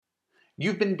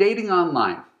You've been dating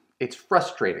online. It's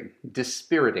frustrating,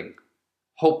 dispiriting,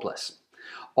 hopeless.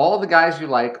 All the guys you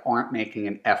like aren't making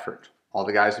an effort. All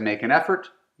the guys who make an effort,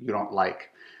 you don't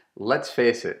like. Let's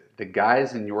face it, the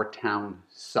guys in your town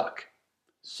suck.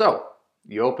 So,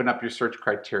 you open up your search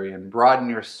criteria and broaden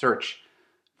your search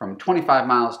from 25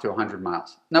 miles to 100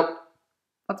 miles. Nope,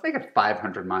 let's make it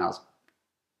 500 miles.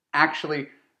 Actually,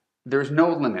 there's no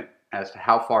limit as to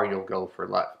how far you'll go for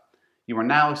love. You are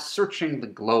now searching the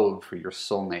globe for your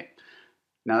soulmate.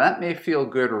 Now that may feel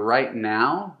good right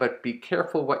now, but be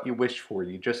careful what you wish for.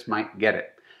 You just might get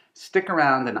it. Stick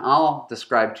around and I'll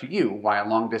describe to you why a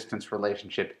long-distance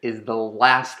relationship is the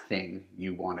last thing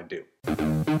you want to do.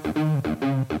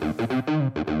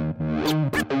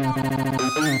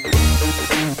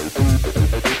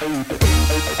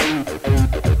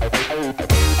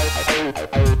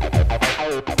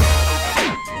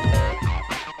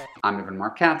 I'm Evan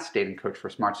Marc Katz, dating coach for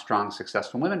smart, strong,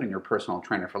 successful women and your personal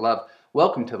trainer for love.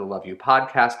 Welcome to the Love U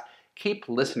podcast. Keep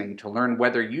listening to learn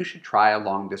whether you should try a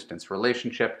long-distance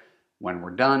relationship. When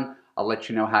we're done, I'll let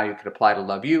you know how you could apply to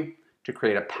Love U to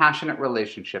create a passionate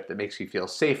relationship that makes you feel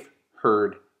safe,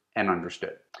 heard, and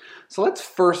understood. So let's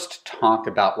first talk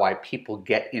about why people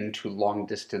get into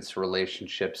long-distance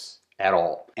relationships at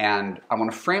all. And I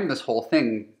want to frame this whole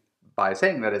thing by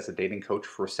saying that as a dating coach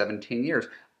for 17 years,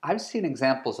 I've seen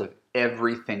examples of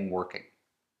everything working,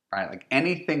 right? Like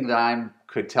anything that I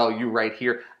could tell you right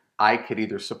here, I could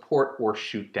either support or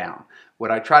shoot down.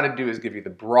 What I try to do is give you the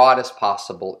broadest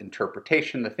possible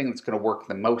interpretation, the thing that's going to work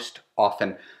the most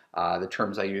often. The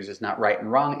terms I use is not right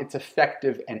and wrong, it's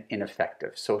effective and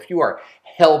ineffective. So if you are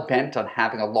hell-bent on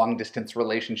having a long-distance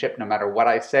relationship, no matter what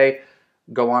I say,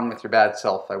 go on with your bad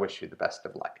self. I wish you the best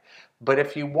of luck. But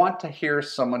if you want to hear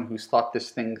someone who's thought this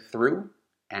thing through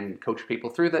and coach people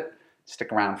through that,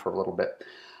 stick around for a little bit.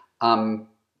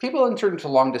 People enter into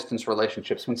long-distance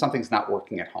relationships when something's not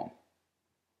working at home.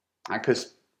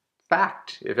 Because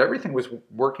fact, if everything was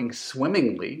working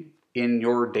swimmingly in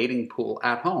your dating pool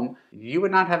at home, you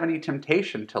would not have any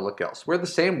temptation to look elsewhere. The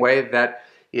same way that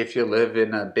if you live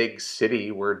in a big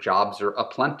city where jobs are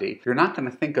aplenty, you're not going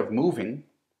to think of moving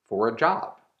for a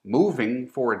job. Moving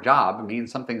for a job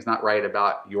means something's not right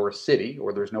about your city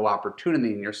or there's no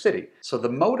opportunity in your city. So the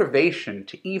motivation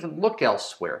to even look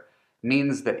elsewhere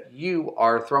means that you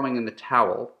are throwing in the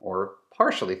towel or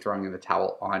partially throwing in the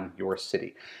towel on your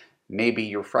city. Maybe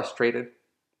you're frustrated,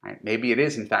 right? Maybe it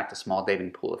is in fact a small dating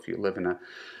pool if you live in a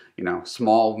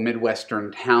small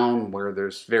Midwestern town where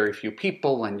there's very few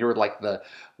people and you're like the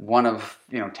one of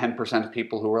 10% of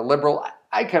people who are liberal.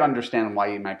 I could understand why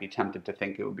you might be tempted to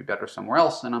think it would be better somewhere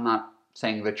else, and I'm not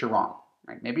saying that you're wrong,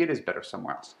 right? Maybe it is better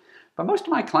somewhere else. But most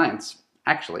of my clients,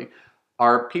 actually,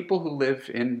 are people who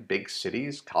live in big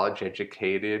cities,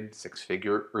 college-educated,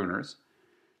 six-figure earners,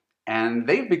 and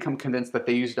they've become convinced that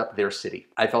they used up their city.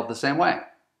 I felt the same way,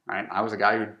 right? I was a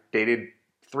guy who dated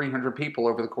 300 people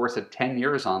over the course of 10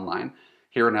 years online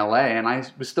here in LA, and I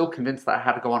was still convinced that I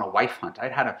had to go on a wife hunt. I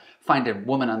had to find a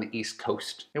woman on the East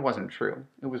Coast. It wasn't true.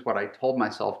 It was what I told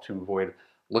myself to avoid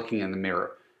looking in the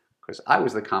mirror, because I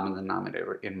was the common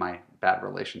denominator in my bad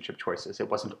relationship choices. It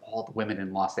wasn't all the women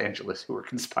in Los Angeles who were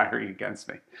conspiring against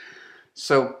me.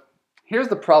 So here's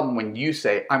the problem when you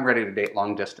say, I'm ready to date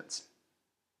long distance.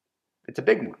 It's a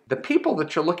big one. The people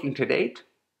that you're looking to date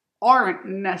aren't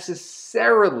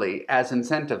necessarily as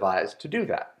incentivized to do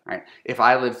that, right? If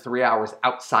I live 3 hours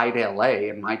outside LA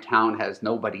and my town has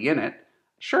nobody in it,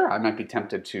 sure, I might be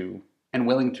tempted to and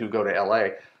willing to go to LA.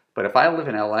 But if I live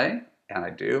in LA, and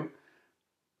I do,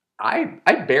 I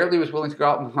barely was willing to go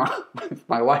out with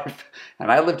my wife.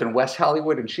 And I lived in West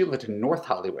Hollywood and she lived in North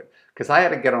Hollywood because I had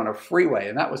to get on a freeway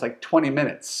and that was like 20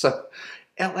 minutes. So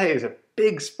LA is a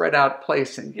big spread out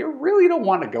place and you really don't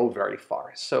want to go very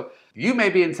far. So you may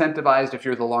be incentivized if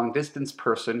you're the long distance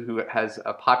person who has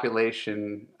a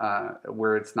population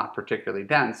where it's not particularly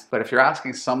dense. But if you're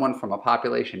asking someone from a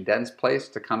population dense place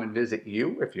to come and visit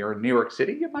you, if you're in New York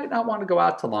City, you might not want to go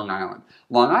out to Long Island.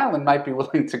 Long Island might be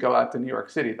willing to go out to New York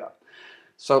City though.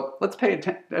 So let's pay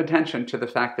attention to the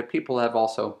fact that people have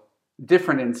also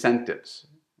different incentives,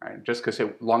 right? Just because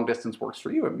long distance works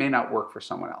for you, it may not work for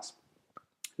someone else.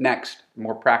 Next,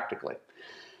 more practically,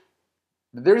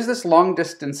 there's this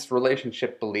long-distance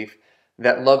relationship belief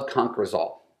that love conquers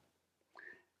all.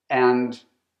 And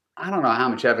I don't know how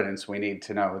much evidence we need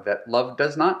to know that love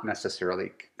does not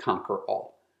necessarily conquer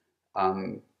all.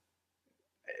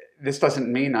 This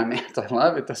doesn't mean I'm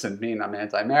anti-love. It doesn't mean I'm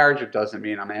anti-marriage. It doesn't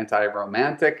mean I'm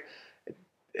anti-romantic.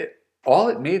 All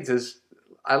it means is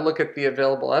I look at the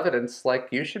available evidence like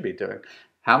you should be doing.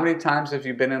 How many times have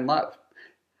you been in love?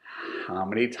 How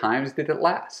many times did it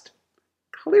last?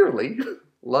 clearly,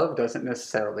 love doesn't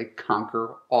necessarily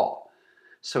conquer all.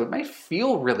 So it might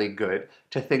feel really good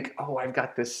to think, oh, I've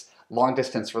got this long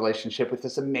distance relationship with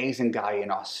this amazing guy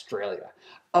in Australia.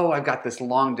 Oh, I've got this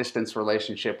long distance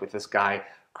relationship with this guy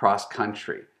cross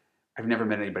country. I've never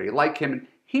met anybody like him.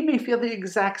 He may feel the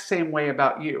exact same way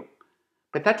about you.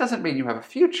 But that doesn't mean you have a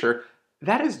future.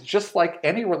 That is just like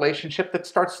any relationship that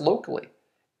starts locally.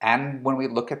 And when we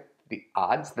look at the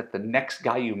odds that the next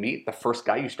guy you meet, the first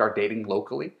guy you start dating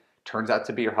locally, turns out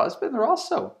to be your husband, they're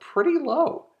also pretty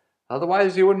low.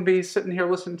 Otherwise, you wouldn't be sitting here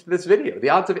listening to this video. The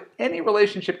odds of any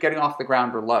relationship getting off the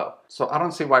ground are low. So I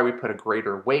don't see why we put a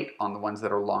greater weight on the ones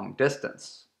that are long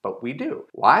distance, but we do.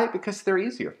 Why? Because they're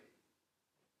easier.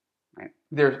 Right?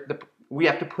 We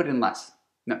have to put in less.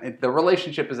 No, the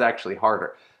relationship is actually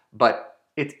harder, but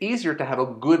it's easier to have a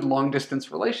good long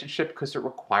distance relationship because it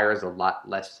requires a lot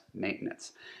less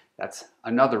maintenance. That's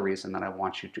another reason that I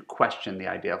want you to question the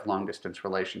idea of long distance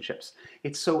relationships.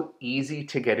 It's so easy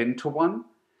to get into one,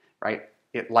 right?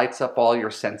 It lights up all your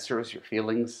sensors, your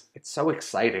feelings. It's so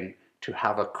exciting to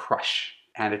have a crush.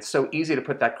 And it's so easy to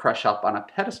put that crush up on a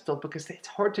pedestal because it's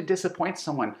hard to disappoint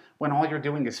someone when all you're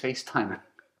doing is FaceTime.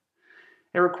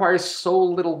 It requires so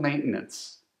little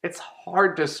maintenance. It's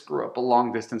hard to screw up a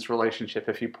long distance relationship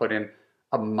if you put in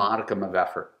a modicum of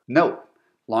effort. Note,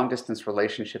 long distance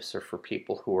relationships are for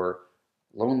people who are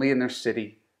lonely in their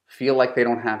city, feel like they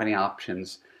don't have any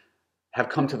options, have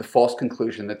come to the false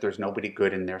conclusion that there's nobody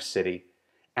good in their city,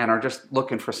 and are just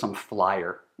looking for some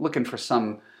flyer, looking for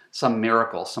some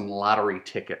miracle, some lottery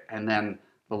ticket, and then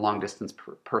the long distance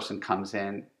person comes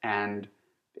in and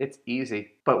it's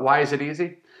easy. But why is it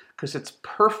easy? Because it's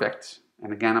perfect,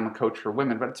 and again, I'm a coach for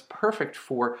women, but it's perfect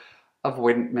for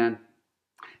avoidant men.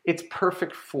 It's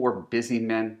perfect for busy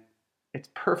men. It's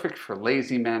perfect for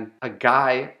lazy men. A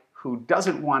guy who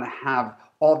doesn't want to have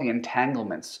all the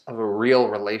entanglements of a real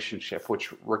relationship,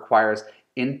 which requires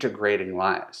integrating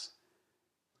lives,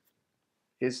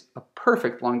 is a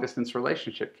perfect long-distance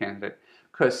relationship candidate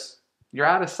because you're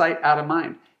out of sight, out of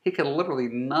mind. He can literally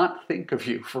not think of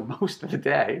you for most of the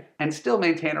day and still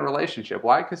maintain a relationship.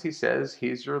 Why? Because he says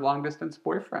he's your long-distance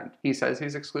boyfriend. He says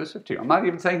he's exclusive to you. I'm not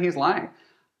even saying he's lying.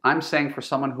 I'm saying for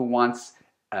someone who wants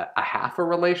a half a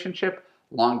relationship,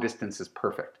 long distance is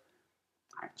perfect.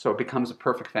 Right? So it becomes a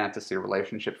perfect fantasy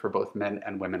relationship for both men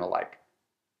and women alike.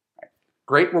 Right?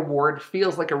 Great reward,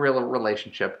 feels like a real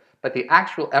relationship, but the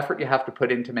actual effort you have to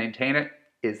put in to maintain it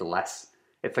is less.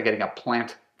 It's like getting a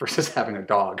plant versus having a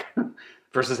dog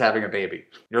versus having a baby.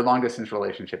 Your long distance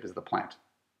relationship is the plant.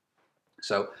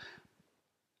 So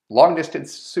long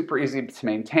distance, super easy to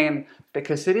maintain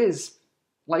because it is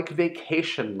like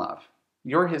vacation love.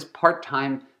 You're his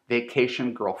part-time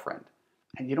vacation girlfriend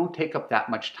and you don't take up that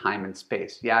much time and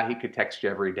space. Yeah, he could text you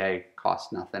every day,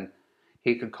 cost nothing.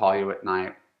 He could call you at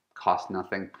night, cost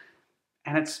nothing.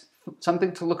 And it's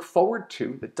something to look forward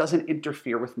to that doesn't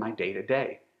interfere with my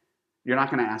day-to-day. You're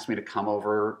not going to ask me to come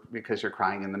over because you're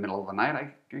crying in the middle of the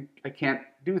night. I can't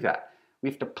do that. We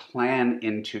have to plan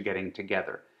into getting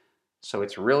together. So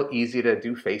it's real easy to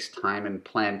do FaceTime and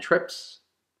plan trips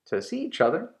to see each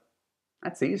other.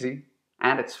 That's easy.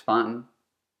 And it's fun.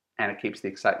 And it keeps the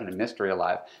excitement and mystery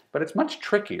alive. But it's much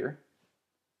trickier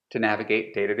to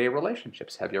navigate day-to-day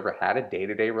relationships. Have you ever had a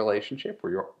day-to-day relationship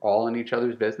where you're all in each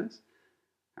other's business?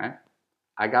 Right?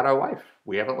 I got a wife.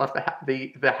 We haven't left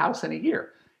the house in a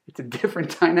year. It's a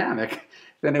different dynamic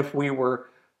than if we were,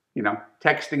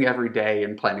 texting every day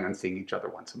and planning on seeing each other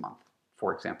once a month,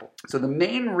 for example. So the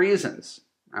main reasons,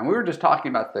 and we were just talking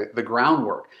about the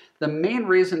groundwork, the main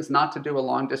reasons not to do a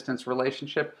long distance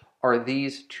relationship are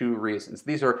these two reasons.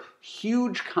 These are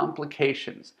huge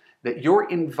complications that you're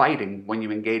inviting when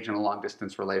you engage in a long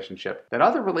distance relationship that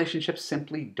other relationships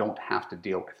simply don't have to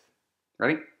deal with.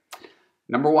 Ready?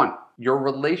 Number one, your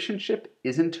relationship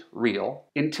isn't real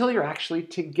until you're actually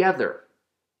together.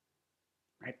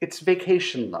 Right? It's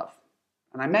vacation love.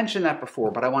 And I mentioned that before,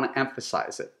 but I want to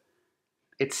emphasize it.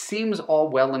 It seems all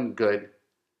well and good,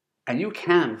 and you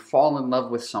can fall in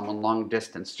love with someone long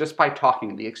distance just by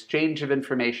talking. The exchange of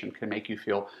information can make you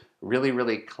feel really,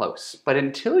 really close. But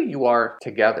until you are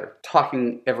together,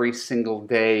 talking every single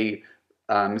day,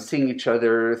 seeing each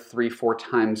other 3-4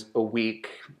 times a week,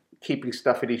 keeping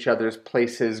stuff at each other's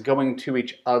places, going to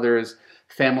each other's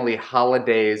family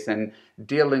holidays, and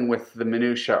dealing with the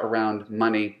minutia around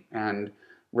money and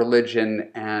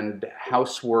religion and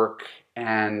housework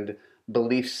and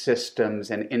belief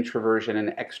systems and introversion and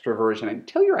extroversion,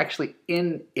 until you're actually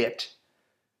in it,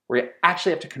 where you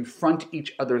actually have to confront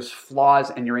each other's flaws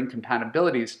and your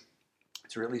incompatibilities,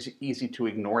 it's really easy to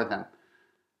ignore them.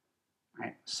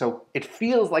 right? So it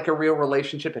feels like a real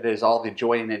relationship. It is all the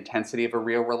joy and intensity of a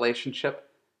real relationship.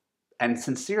 And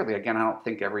sincerely, again, I don't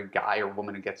think every guy or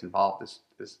woman who gets involved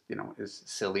is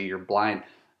silly or blind.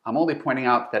 I'm only pointing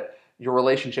out that your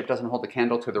relationship doesn't hold a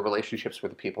candle to the relationships where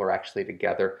the people are actually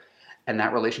together. And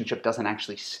that relationship doesn't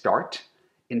actually start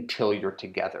until you're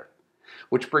together.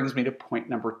 Which brings me to point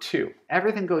number 2.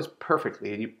 Everything goes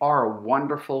perfectly and you are a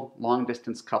wonderful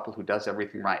long-distance couple who does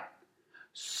everything right.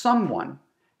 Someone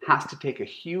has to take a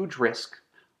huge risk,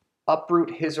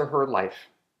 uproot his or her life,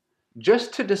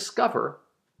 just to discover,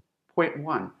 point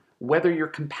 1, whether you're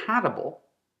compatible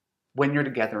when you're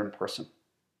together in person.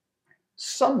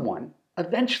 Someone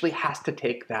eventually has to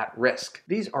take that risk.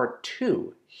 These are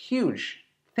 2 huge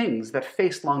things that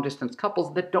face long-distance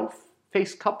couples that don't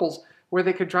face couples where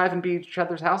they could drive and be at each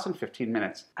other's house in 15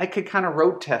 minutes. I could kind of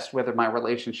road test whether my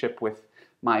relationship with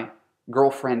my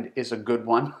girlfriend is a good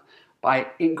one by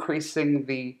increasing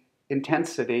the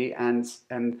intensity and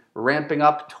ramping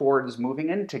up towards moving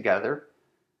in together,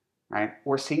 right?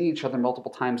 Or seeing each other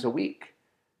multiple times a week.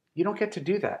 You don't get to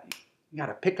do that. You got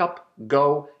to pick up,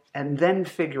 go, and then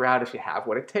figure out if you have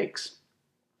what it takes.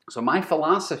 So my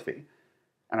philosophy,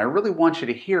 and I really want you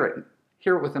to hear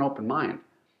it with an open mind,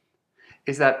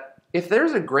 is that if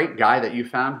there's a great guy that you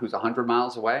found who's 100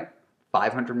 miles away,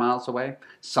 500 miles away,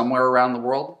 somewhere around the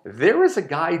world, there is a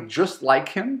guy just like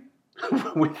him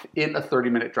within a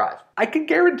 30-minute drive. I can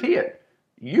guarantee it.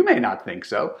 You may not think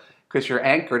so because you're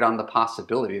anchored on the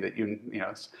possibility that your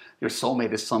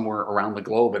soulmate is somewhere around the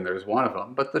globe and there's one of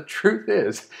them. But the truth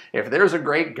is, if there's a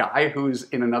great guy who's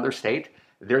in another state,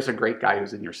 there's a great guy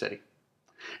who's in your city.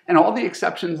 And all the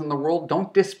exceptions in the world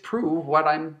don't disprove what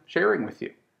I'm sharing with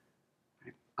you.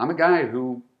 I'm a guy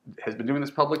who has been doing this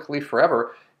publicly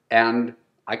forever, and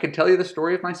I could tell you the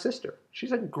story of my sister.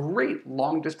 She's a great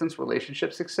long-distance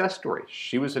relationship success story.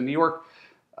 She was in New York.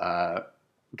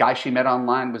 Guy she met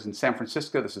online was in San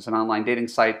Francisco. This is an online dating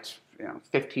site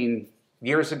 15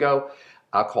 years ago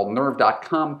called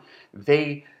Nerve.com.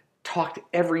 They talked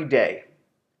every day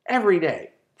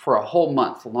for a whole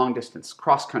month, long-distance,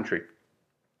 cross-country,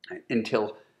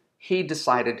 until he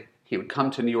decided he would come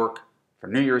to New York for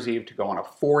New Year's Eve to go on a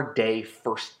 4-day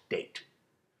first date.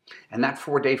 And that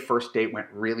 4-day first date went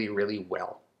really, really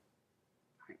well.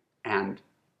 And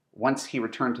once he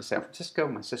returned to San Francisco,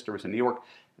 my sister was in New York,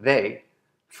 they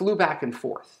flew back and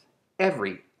forth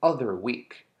every other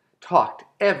week, talked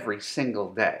every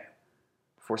single day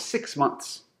for 6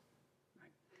 months.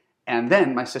 And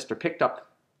then my sister picked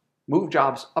up, moved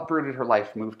jobs, uprooted her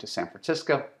life, moved to San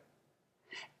Francisco,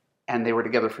 and they were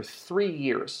together for 3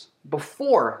 years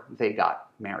before they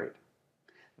got married.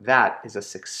 That is a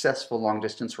successful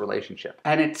long-distance relationship.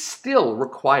 And it still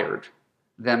required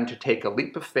them to take a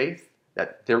leap of faith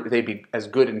that they'd be as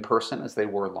good in person as they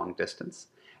were long distance,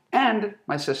 and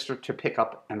my sister to pick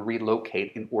up and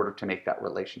relocate in order to make that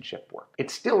relationship work. It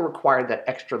still required that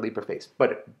extra leap of faith,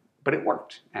 but it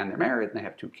worked. And they're married, and they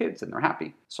have 2 kids, and they're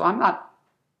happy. So I'm not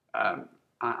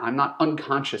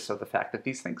unconscious of the fact that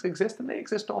these things exist, and they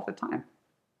exist all the time.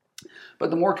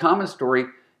 But the more common story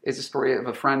is a story of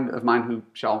a friend of mine who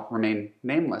shall remain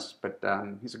nameless, but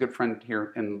he's a good friend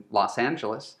here in Los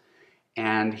Angeles,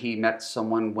 and he met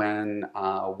someone when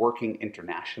working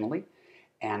internationally,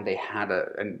 and they had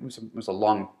it was a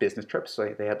long business trip,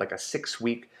 so they had like a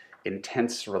 6-week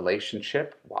intense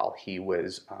relationship while he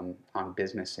was on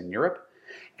business in Europe,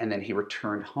 and then he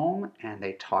returned home, and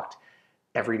they talked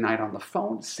every night on the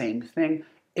phone, same thing,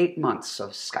 8 months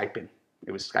of Skyping.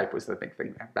 Skype was the big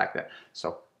thing back then.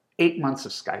 So 8 months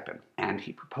of Skyping. And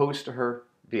he proposed to her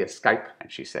via Skype,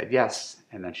 and she said yes.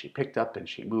 And then she picked up and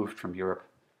she moved from Europe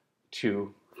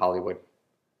to Hollywood.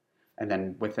 And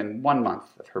then within 1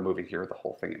 month of her moving here, the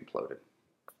whole thing imploded.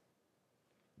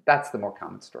 That's the more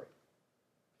common story.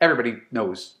 Everybody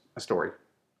knows a story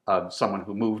of someone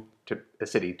who moved to a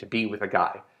city to be with a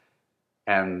guy,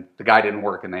 and the guy didn't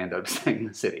work and they ended up staying in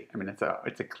the cliche. I mean,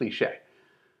 it's a cliche.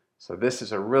 So this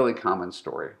is a really common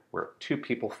story where 2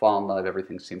 people fall in love,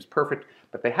 everything seems perfect,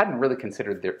 but they hadn't really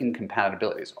considered their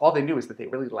incompatibilities. All they knew is that they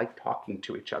really liked talking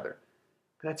to each other.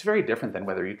 But that's very different than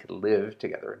whether you could live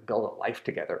together and build a life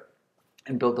together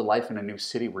and build a life in a new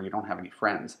city where you don't have any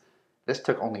friends. This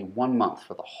took only 1 month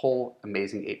for the whole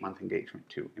amazing 8-month engagement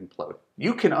to implode.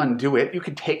 You can undo it. You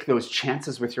can take those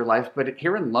chances with your life, but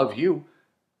here in Love U,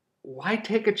 why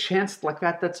take a chance like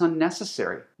that that's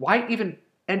unnecessary? Why even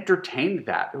entertain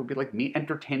that? It would be like me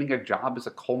entertaining a job as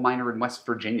a coal miner in West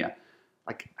Virginia.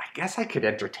 Like, I guess I could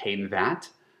entertain that,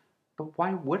 but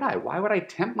why would I? Why would I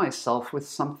tempt myself with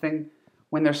something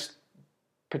when there's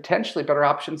potentially better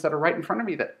options that are right in front of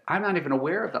me that I'm not even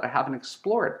aware of, that I haven't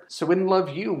explored? So in Love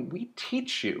U, we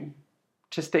teach you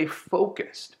to stay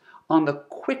focused on the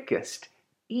quickest,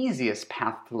 easiest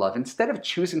path to love. Instead of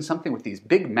choosing something with these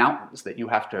big mountains that you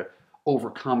have to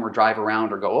overcome or drive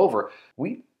around or go over,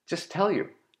 we just tell you,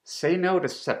 say no to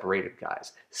separated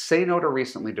guys. Say no to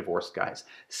recently divorced guys.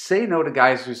 Say no to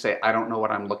guys who say, I don't know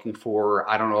what I'm looking for.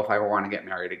 I don't know if I want to get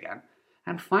married again.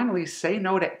 And finally, say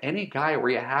no to any guy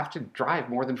where you have to drive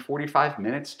more than 45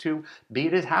 minutes to be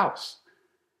at his house.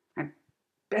 And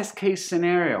best case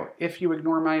scenario, if you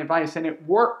ignore my advice and it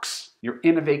works, you're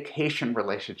in a vacation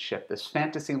relationship, this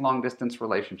fantasy long distance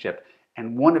relationship,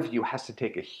 and one of you has to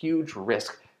take a huge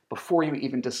risk before you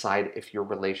even decide if your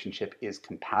relationship is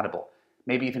compatible.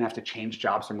 Maybe even have to change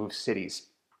jobs or move cities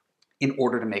in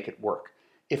order to make it work.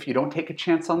 If you don't take a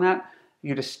chance on that,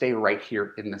 you just stay right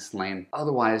here in this lane.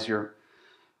 Otherwise, you're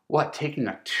taking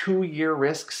a 2-year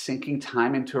risk sinking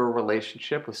time into a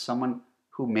relationship with someone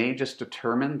who may just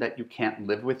determine that you can't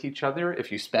live with each other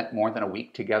if you spent more than a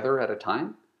week together at a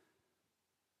time?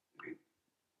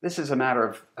 This is a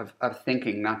matter of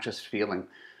thinking, not just feeling.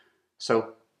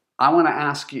 So I want to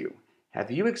ask you,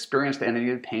 have you experienced any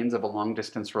of the pains of a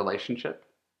long-distance relationship?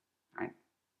 Right?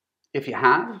 If you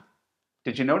have,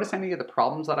 did you notice any of the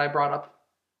problems that I brought up?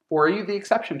 Or are you the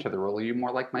exception to the rule? Are you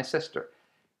more like my sister?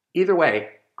 Either way,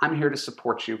 I'm here to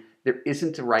support you. There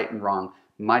isn't a right and wrong.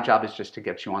 My job is just to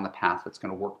get you on the path that's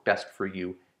going to work best for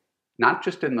you, not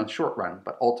just in the short run,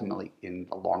 but ultimately in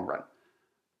the long run.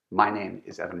 My name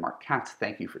is Evan Marc Katz.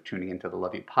 Thank you for tuning into the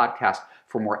Love U Podcast.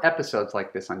 For more episodes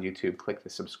like this on YouTube, click the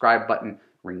subscribe button,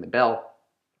 ring the bell,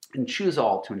 and choose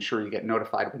all to ensure you get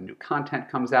notified when new content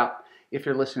comes out. If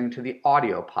you're listening to the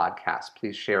audio podcast,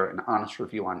 please share an honest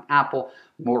review on Apple.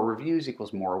 More reviews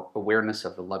equals more awareness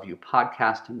of the Love U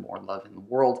Podcast and more love in the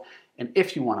world. And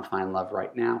if you want to find love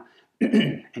right now,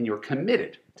 and you're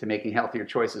committed to making healthier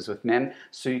choices with men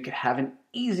so you can have an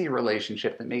easy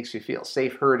relationship that makes you feel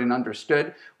safe, heard, and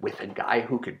understood with a guy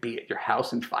who could be at your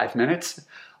house in 5 minutes,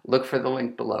 look for the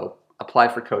link below. Apply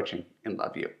for coaching and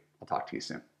Love U. I'll talk to you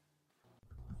soon.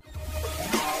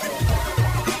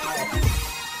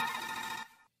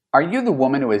 Are you the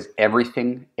woman who is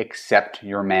everything except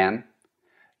your man?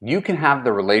 You can have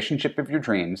the relationship of your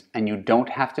dreams and you don't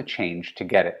have to change to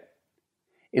get it.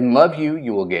 In Love U,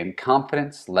 you will gain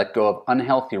confidence, let go of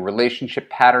unhealthy relationship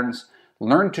patterns,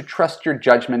 learn to trust your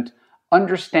judgment,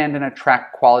 understand and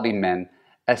attract quality men,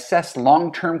 assess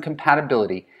long-term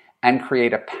compatibility, and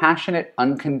create a passionate,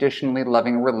 unconditionally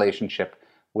loving relationship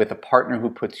with a partner who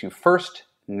puts you first,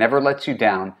 never lets you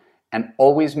down, and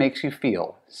always makes you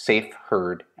feel safe,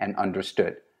 heard, and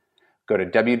understood. Go to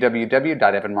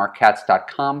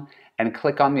www.evanmarckatz.com and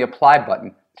click on the Apply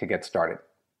button to get started.